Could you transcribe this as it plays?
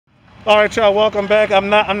All right, y'all. Welcome back. I'm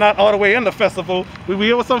not all the way in the festival. We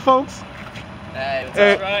here with some folks. Hey, what's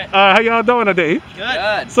Hey, up? Right. how y'all doing today?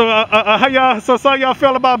 Good. So, how y'all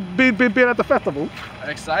feel about being at the festival? I'm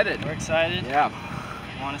excited. We're excited. Yeah.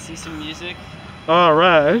 Want to see some music. All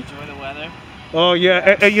right. Enjoy the weather. Oh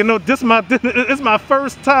yeah, and you know this is my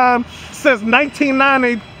first time since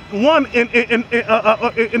 1991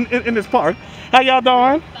 in this park. How y'all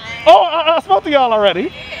doing? Oh, I spoke to y'all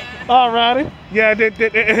already. Alrighty. Yeah,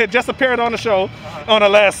 it just appeared on the show on the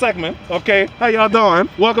last segment. Okay. How y'all doing?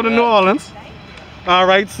 Welcome to New Orleans. All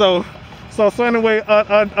right. So anyway,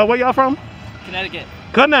 where y'all from? Connecticut.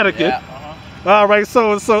 Connecticut. Yeah. All right.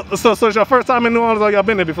 So it's your first time in New Orleans, or y'all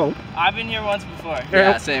been there before? I've been here once before.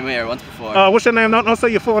 Yeah, same here. Once before. What's your name? Don't say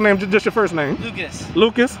your full name. Just your first name. Lucas.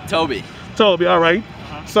 Lucas. Toby. Toby. All right.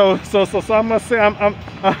 So I must say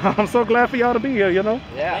I'm so glad for y'all to be here. You know.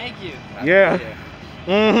 Yeah. Thank you. Yeah.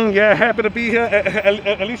 Yeah, happy to be here.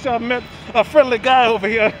 At least y'all met a friendly guy over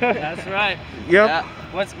here. That's right. Yep. Yeah.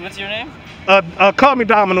 What's your name? Call me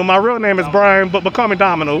Domino. My real name is Brian, but call me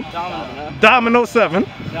Domino. Domino. Domino 7.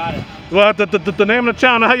 Got it. Well, the name of the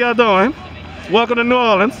channel. How y'all doing? Welcome to New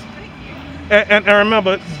Orleans. And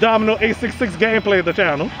remember, Domino 866 gameplay of the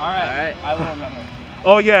channel. All right. I will remember.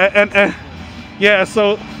 Oh yeah, and yeah.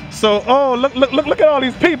 So oh look at all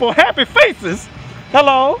these people, happy faces.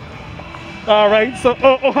 Hello. All right. So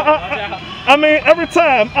I mean every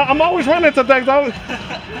time I'm always running into things.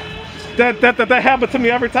 That happens to me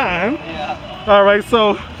every time. Yeah. All right.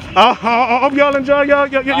 So I hope y'all enjoy y'all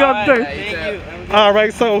day. Thank you. All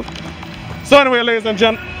right. So anyway, ladies and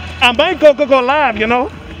gentlemen, I might go live. You know.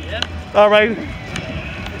 Yeah. All right.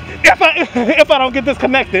 If I don't get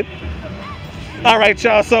disconnected. All right,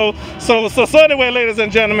 y'all. So anyway, ladies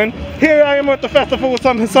and gentlemen, here I am at the festival with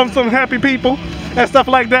some happy people and stuff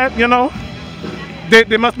like that. You know,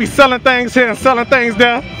 they must be selling things here and selling things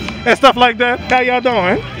there and stuff like that. How y'all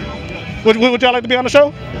doing? Would y'all like to be on the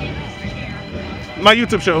show? My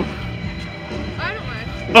YouTube show. I don't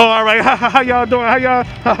mind. Oh, all right. How y'all doing?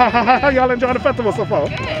 How y'all enjoying the festival so far?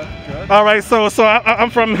 Good. All right. So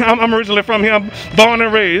I'm originally from here. I'm born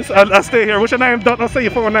and raised. I stay here. What's your name? Don't say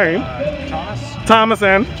your full name. Thomas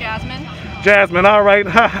and Jasmine. Jasmine. All right.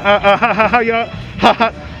 How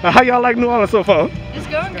y'all like New Orleans so far? It's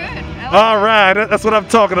going good. All right. That's what I'm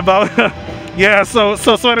talking about. Yeah. So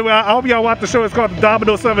anyway, I hope y'all watch the show. It's called the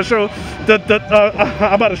Domino 7 Show.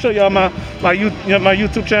 I'm about to show y'all my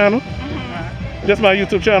YouTube channel. This is my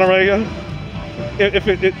YouTube channel right here.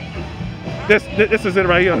 This is it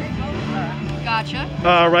right here. Gotcha.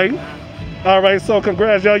 All right. So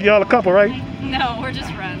congrats, y'all a couple, right? No, we're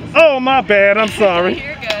just friends. Oh, my bad. I'm sorry.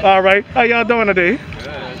 You're good. All right. How y'all doing today?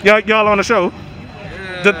 Good. Y'all on the show?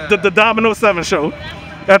 The Domino 7 show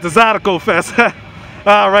at the Zydeco Fest.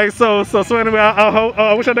 All right. So anyway,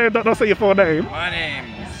 I wish your name. Don't say your full name. My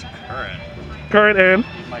name's Curran. Curran and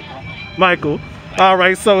Michael. All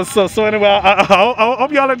right. So anyway, I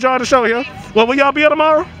hope y'all enjoy the show here. Well, will y'all be here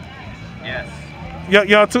tomorrow? Yes.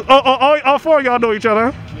 Y'all two. All four of y'all know each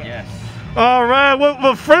other. Yes. All right.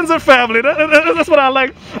 Well, friends and family. That's what I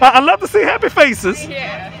like. I love to see happy faces.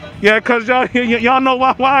 Yeah. Yeah, cause y'all know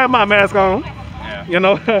why I have my mask on. Yeah. You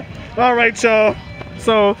know. All right, y'all.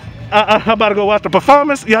 So I'm about to go watch the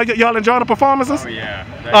performance. Y'all enjoy the performances? Oh yeah.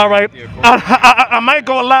 All right. I might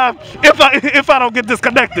go live if I don't get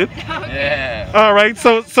disconnected. Yeah. All right.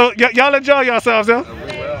 So y'all enjoy yourselves, yeah.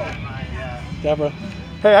 We will. Deborah.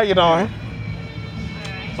 Hey, how you doing?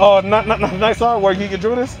 Oh, nice artwork. You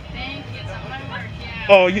drew this? Thank you. It's not my work, yeah.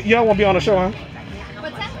 Oh, you don't want to be on the show, huh?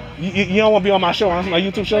 What's that? You don't want to be on my show, huh? My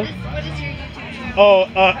YouTube show? What is your YouTube channel?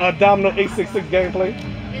 Oh, Domino 866 gameplay.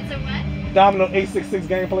 It's a what? Domino 866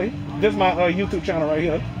 gameplay. This is my YouTube channel right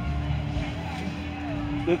here.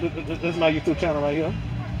 This is my YouTube channel right here.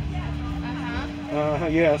 Uh-huh.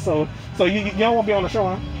 Yeah. So you don't want to be on the show,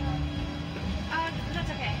 huh? That's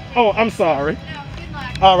okay. Oh, I'm sorry. No, good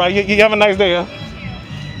luck. All right. You have a nice day. Huh? You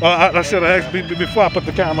too. I should have asked before I put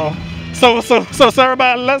the camera on. So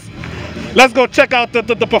everybody, let's go check out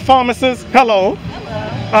the performances. Hello.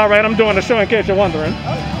 Hello. All right, I'm doing the show in case you're wondering.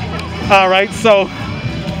 All right, so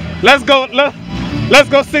let's go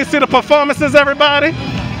see the performances, everybody.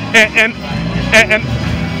 And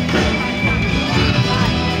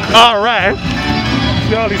all right.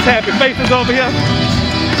 See all these happy faces over here.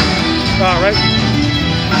 All right.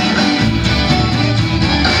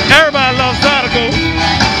 Everybody loves Zydeco.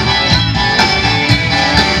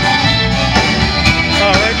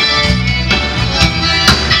 All right.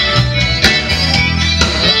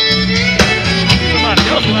 Somebody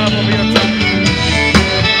else live over here too.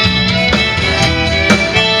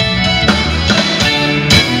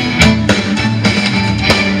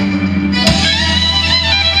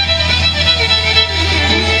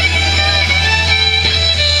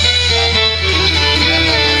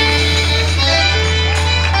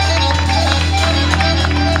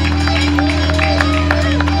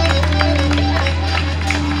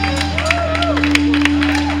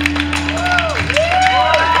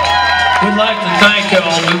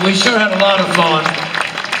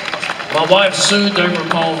 wife Sue, Deborah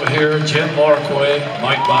Palmer here, Jim Markway,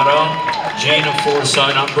 Mike Bada, Gina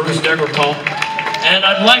Forsythe, I'm Bruce Deborah. And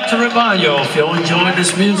I'd like to remind you, if you're enjoying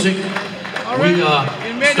this music, we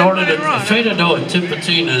started at Feta Dough at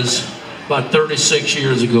Tipitina's about 36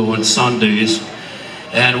 years ago on Sundays.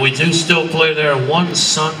 And we do still play there one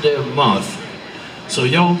Sunday a month. So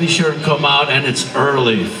y'all be sure to come out, and it's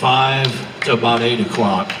early, 5 to about 8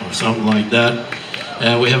 o'clock or something like that.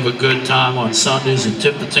 And we have a good time on Sundays at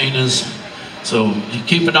Tipitina's. So you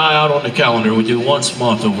keep an eye out on the calendar. We do once a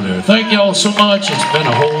month over there. Thank y'all so much. It's been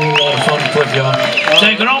a whole lot of fun to play with y'all.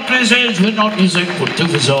 C'est grand plaisir de jouer notre musique pour tous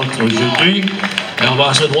vous autres aujourd'hui. Et on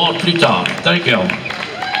va se voir plus tard. Thank y'all.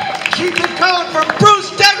 Keep it going from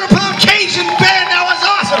Bruce Degerpalm Cajun Band. That was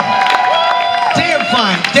awesome. Damn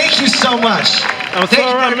fine. Thank you so much. I'm Thank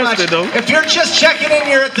sorry you I very missed much. it, though. If you're just checking in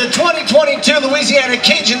here at the 2022 Louisiana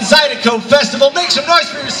Cajun Zydeco Festival, make some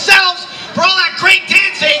noise for yourselves for all that great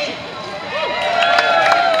dancing.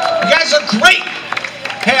 You guys are great.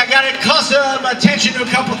 Hey, I got to call some attention to a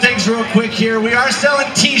couple things real quick here. We are selling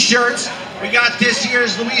t-shirts. We got this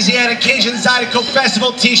year's Louisiana Cajun Zydeco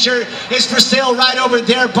Festival t-shirt. It's for sale right over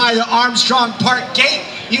there by the Armstrong Park gate.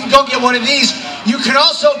 You can go get one of these. You can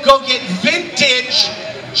also go get vintage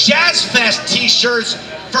Jazz Fest t-shirts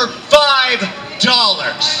for $5.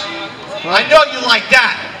 I know you like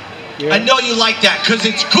that. Yeah. I know you like that because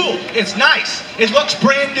it's cool. It's nice. It looks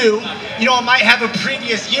brand new. You know, it might have a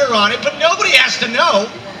previous year on it, but nobody has to know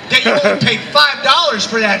that you only paid $5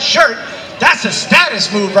 for that shirt. That's a status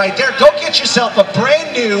move right there. Go get yourself a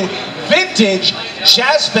brand new vintage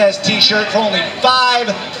Jazz Fest t-shirt for only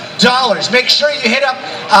 $5. Make sure you hit up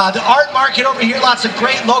the art market over here. Lots of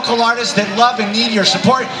great local artists that love and need your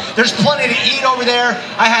support. There's plenty to eat over there.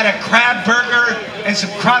 I had a crab burger and some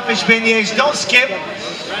crawfish beignets. Don't skip.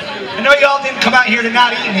 I know y'all didn't come out here to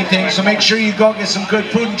not eat anything, so make sure you go get some good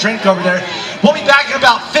food and drink over there. We'll be back in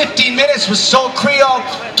about 15 minutes with Soul Creole.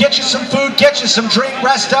 Get you some food, get you some drink,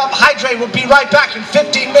 rest up, hydrate. We'll be right back in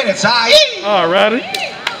 15 minutes. Alrighty.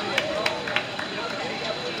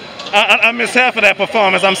 I missed half of that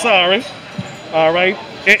performance. I'm sorry. All right.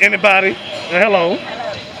 Anybody? Hello.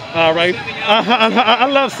 All right. I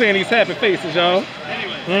love seeing these happy faces, y'all.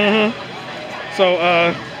 So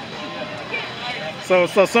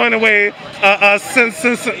anyway,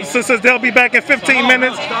 since they'll be back in 15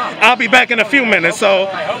 minutes, I'll be back in a few minutes. So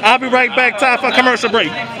I'll be right back. Time for a commercial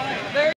break.